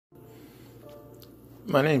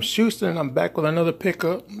My name's Schuster and I'm back with another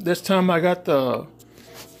pickup. This time I got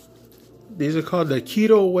these are called the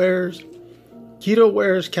Kito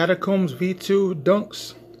wears Catacombs V2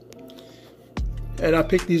 Dunks. And I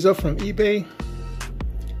picked these up from eBay.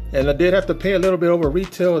 And I did have to pay a little bit over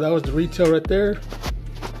retail. That was the retail right there.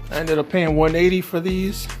 I ended up paying $180 for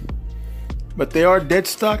these. But they are dead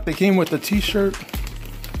stock. They came with the t-shirt.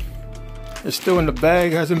 It's still in the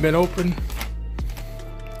bag, hasn't been opened.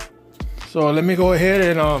 So let me go ahead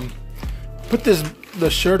and put the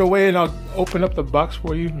shirt away and I'll open up the box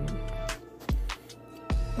for you.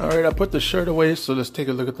 Alright, I put the shirt away, so let's take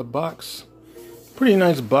a look at the box. Pretty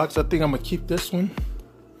nice box. I think I'm gonna keep this one.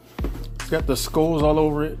 It's got the skulls all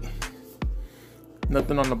over it.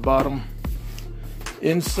 Nothing on the bottom.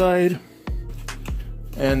 Inside.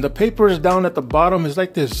 And the paper is down at the bottom. It's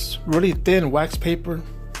like this really thin wax paper.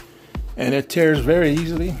 And it tears very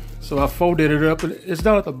easily. So I folded it up. It's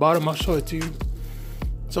down at the bottom. I'll show it to you.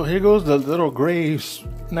 So here goes the little gray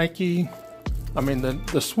Nike. I mean the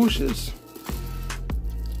swooshes.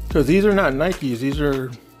 Because these are not Nikes. These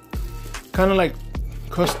are kind of like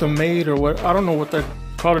custom made or what. I don't know what they're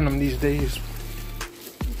calling them these days.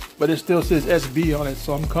 But it still says SB on it.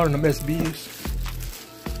 So I'm calling them SBs.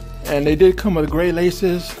 And they did come with gray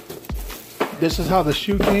laces. This is how the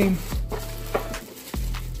shoe came.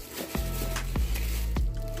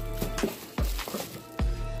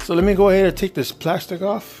 So let me go ahead and take this plastic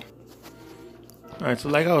off. Alright, so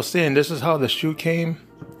like I was saying, this is how the shoe came.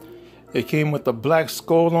 It came with the black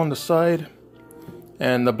skull on the side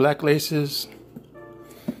and the black laces.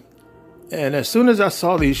 And as soon as I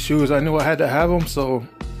saw these shoes, I knew I had to have them. So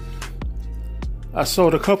I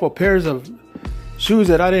sold a couple pairs of shoes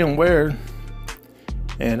that I didn't wear.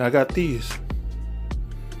 And I got these.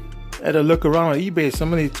 I had to look around on eBay.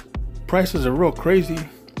 Some of these prices are real crazy.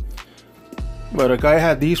 But a guy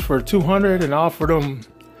had these for $200 and I offered him,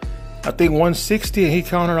 I think, $160, and he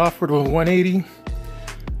counter offered with $180.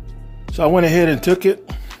 So I went ahead and took it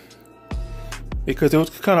because it was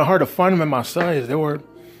kind of hard to find them in my size. They were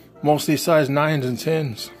mostly size 9s and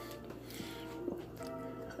 10s.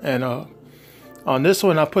 And on this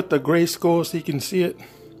one, I put the gray skull so you can see it,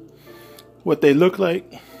 what they look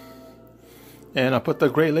like. And I put the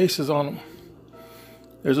gray laces on them.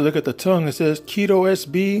 There's a look at the tongue. It says Kito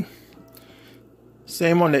SB.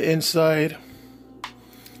 Same on the inside.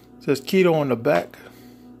 It says Kito on the back.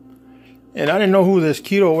 And I didn't know who this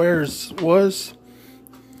Kito wears was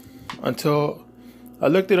until I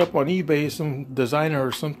looked it up on eBay, some designer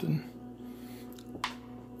or something.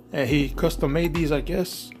 And he custom made these, I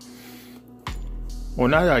guess. Well,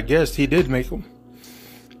 not I guess, he did make them.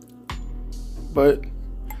 But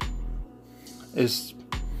it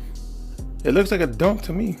looks like a dunk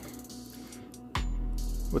to me.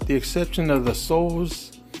 With the exception of the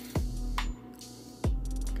soles.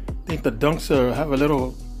 I think the dunks have a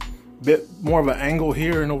little bit more of an angle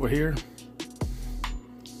here and over here.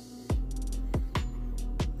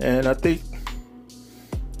 And I think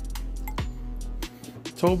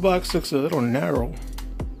the toe box looks a little narrow.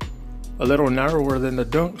 A little narrower than the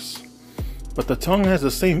dunks. But the tongue has the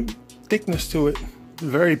same thickness to it.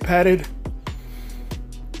 Very padded.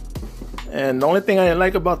 And the only thing I didn't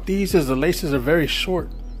like about these is the laces are very short.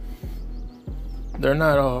 They're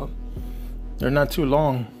not too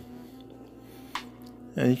long.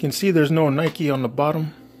 And you can see there's no Nike on the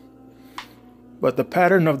bottom. But the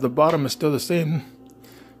pattern of the bottom is still the same.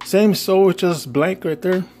 Same sole, just blank right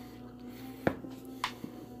there.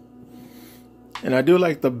 And I do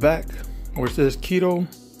like the back where it says Kito.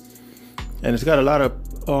 And it's got a lot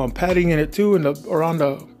of padding in it too, and around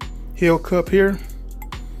the heel cup here.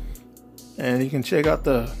 And you can check out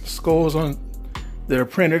the skulls on. They're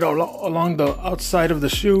printed along the outside of the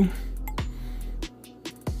shoe.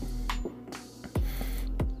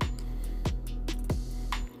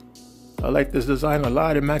 I like this design a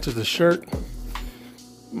lot. It matches the shirt.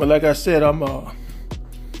 But like I said,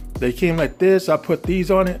 they came like this. I put these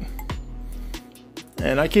on it.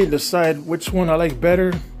 And I can't decide which one I like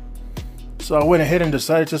better. So I went ahead and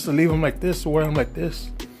decided just to leave them like this, or wear them like this.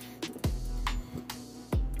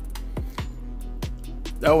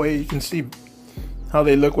 That way you can see how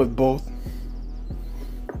they look with both.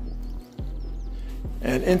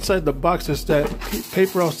 And inside the box is that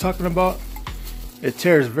paper I was talking about. It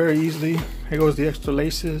tears very easily. Here goes the extra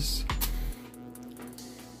laces.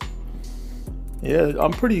 Yeah,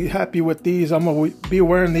 I'm pretty happy with these. I'm gonna be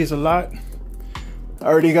wearing these a lot. I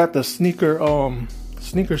already got the sneaker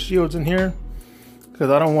shields in here because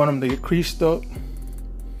I don't want them to get creased up.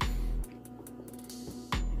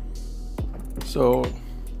 So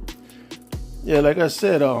yeah, like I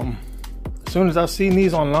said, as soon as I seen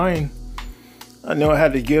these online, I knew I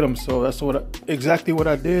had to get them, so that's exactly what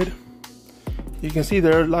I did. You can see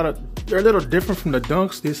they're a little different from the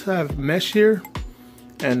Dunks. These have mesh here,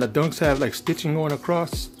 and the Dunks have like stitching going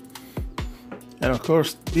across. And of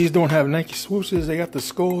course, these don't have Nike swooshes. They got the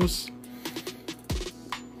skulls.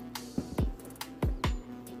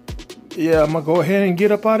 Yeah, I'm gonna go ahead and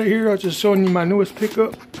get up out of here. I'm just showing you my newest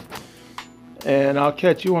pickup, and I'll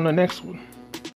catch you on the next one.